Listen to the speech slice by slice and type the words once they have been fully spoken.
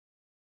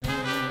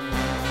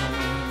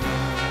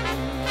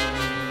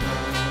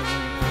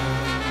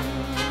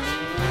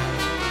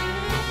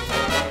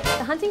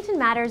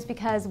Matters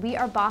because we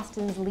are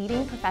Boston's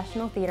leading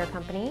professional theater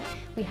company.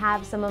 We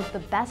have some of the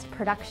best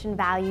production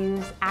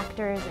values,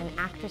 actors and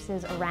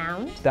actresses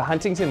around. The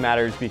Huntington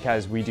Matters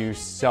because we do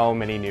so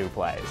many new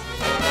plays.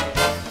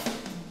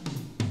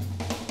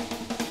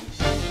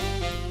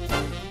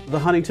 The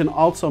Huntington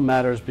also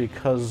matters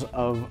because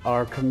of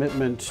our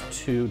commitment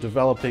to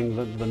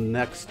developing the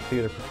next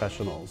theater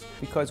professionals.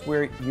 Because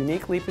we're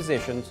uniquely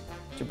positioned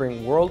to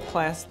bring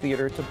world-class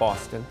theater to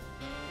Boston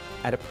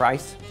at a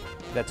price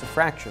that's a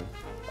fraction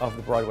of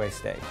the Broadway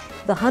stage.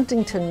 The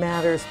Huntington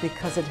matters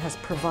because it has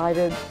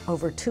provided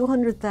over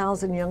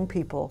 200,000 young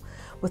people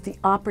with the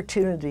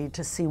opportunity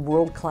to see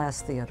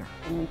world-class theater.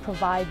 And we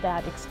provide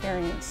that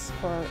experience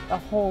for a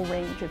whole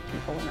range of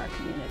people in our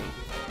community.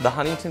 The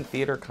Huntington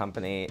Theater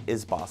Company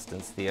is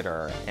Boston's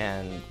theater,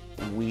 and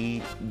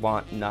we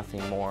want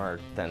nothing more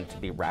than to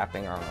be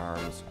wrapping our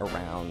arms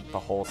around the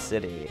whole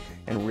city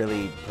and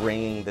really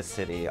bringing the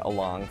city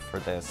along for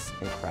this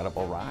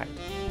incredible ride.